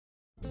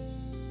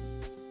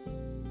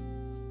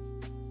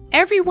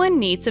Everyone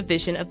needs a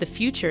vision of the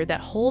future that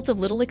holds a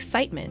little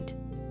excitement.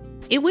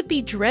 It would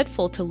be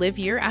dreadful to live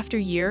year after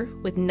year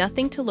with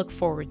nothing to look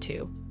forward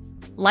to.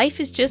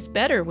 Life is just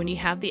better when you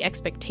have the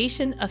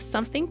expectation of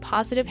something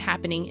positive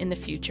happening in the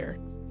future.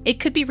 It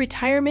could be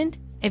retirement,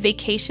 a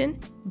vacation,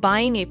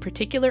 buying a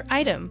particular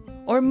item,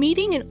 or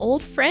meeting an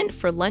old friend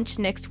for lunch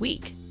next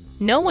week.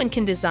 No one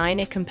can design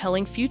a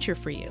compelling future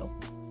for you.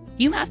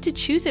 You have to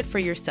choose it for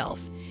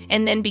yourself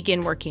and then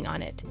begin working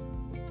on it.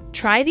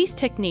 Try these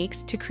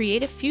techniques to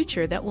create a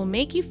future that will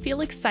make you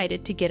feel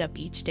excited to get up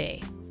each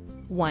day.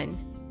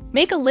 1.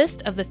 Make a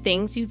list of the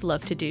things you'd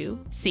love to do,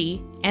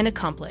 see, and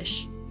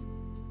accomplish.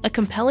 A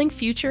compelling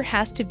future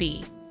has to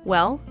be,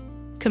 well,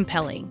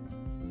 compelling.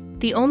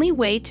 The only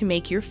way to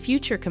make your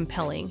future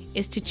compelling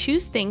is to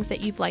choose things that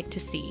you'd like to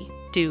see,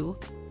 do,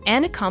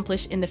 and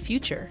accomplish in the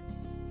future.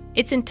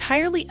 It's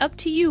entirely up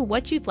to you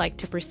what you'd like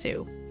to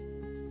pursue.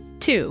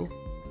 2.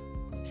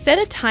 Set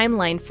a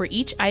timeline for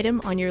each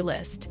item on your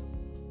list.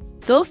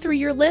 Go through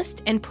your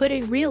list and put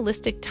a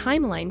realistic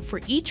timeline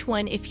for each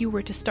one if you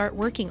were to start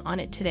working on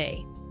it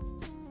today.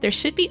 There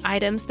should be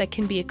items that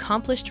can be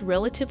accomplished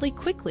relatively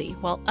quickly,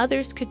 while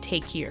others could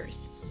take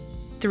years.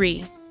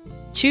 3.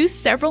 Choose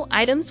several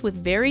items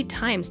with varied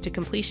times to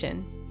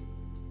completion.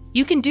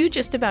 You can do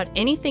just about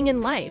anything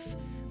in life,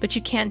 but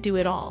you can't do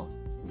it all.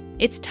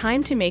 It's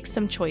time to make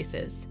some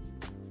choices.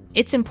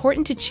 It's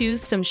important to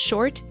choose some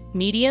short,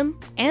 medium,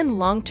 and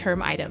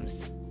long-term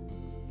items.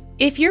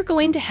 If you're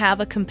going to have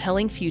a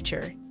compelling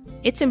future,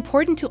 it's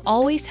important to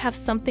always have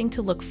something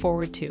to look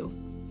forward to.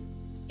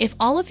 If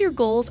all of your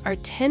goals are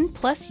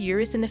 10+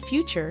 years in the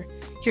future,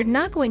 you're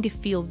not going to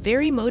feel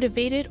very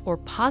motivated or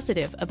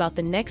positive about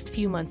the next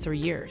few months or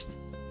years.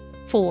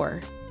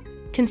 4.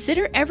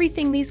 Consider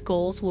everything these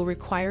goals will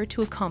require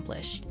to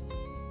accomplish.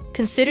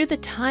 Consider the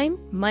time,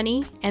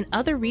 money, and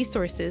other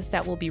resources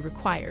that will be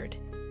required.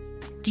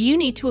 Do you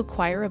need to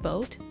acquire a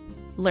boat?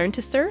 Learn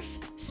to surf?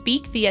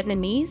 Speak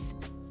Vietnamese?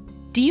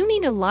 Do you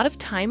need a lot of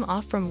time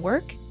off from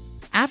work?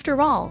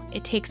 After all,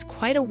 it takes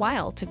quite a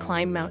while to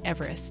climb Mount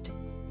Everest.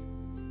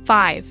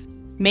 5.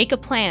 Make a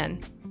plan.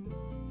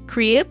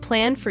 Create a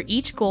plan for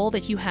each goal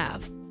that you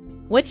have.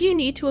 What do you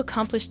need to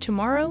accomplish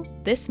tomorrow,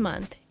 this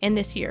month, and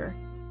this year?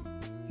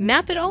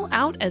 Map it all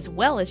out as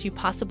well as you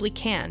possibly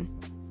can.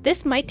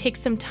 This might take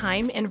some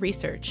time and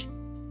research.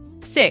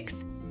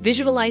 6.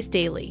 Visualize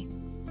daily.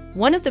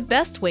 One of the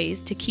best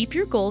ways to keep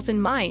your goals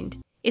in mind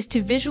is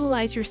to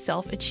visualize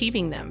yourself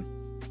achieving them.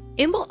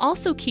 It will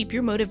also keep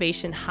your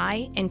motivation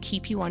high and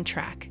keep you on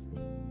track.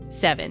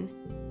 7.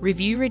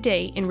 Review your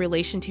day in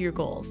relation to your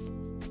goals.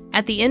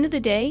 At the end of the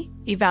day,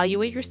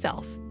 evaluate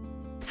yourself.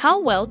 How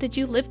well did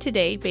you live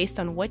today based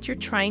on what you're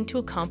trying to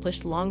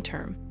accomplish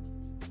long-term?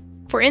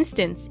 For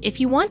instance, if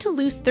you want to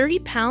lose 30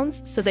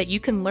 pounds so that you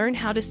can learn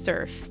how to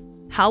surf,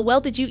 how well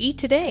did you eat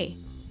today?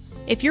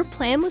 If your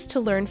plan was to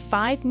learn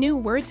 5 new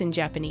words in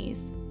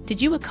Japanese,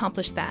 did you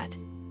accomplish that?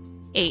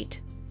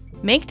 8.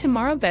 Make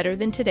tomorrow better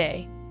than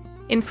today.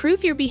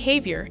 Improve your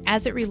behavior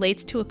as it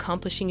relates to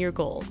accomplishing your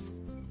goals.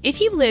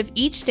 If you live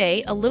each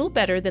day a little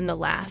better than the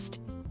last,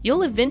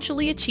 you'll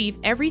eventually achieve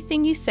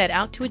everything you set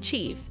out to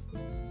achieve.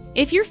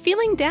 If you're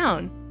feeling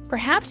down,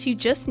 perhaps you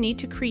just need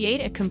to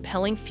create a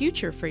compelling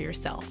future for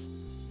yourself.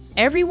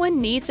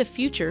 Everyone needs a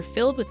future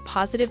filled with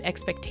positive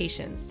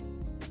expectations.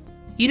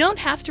 You don't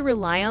have to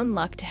rely on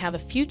luck to have a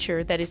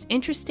future that is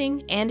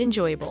interesting and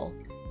enjoyable.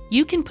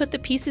 You can put the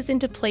pieces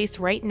into place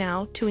right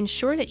now to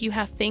ensure that you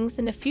have things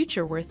in the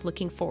future worth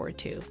looking forward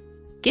to.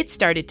 Get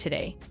started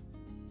today.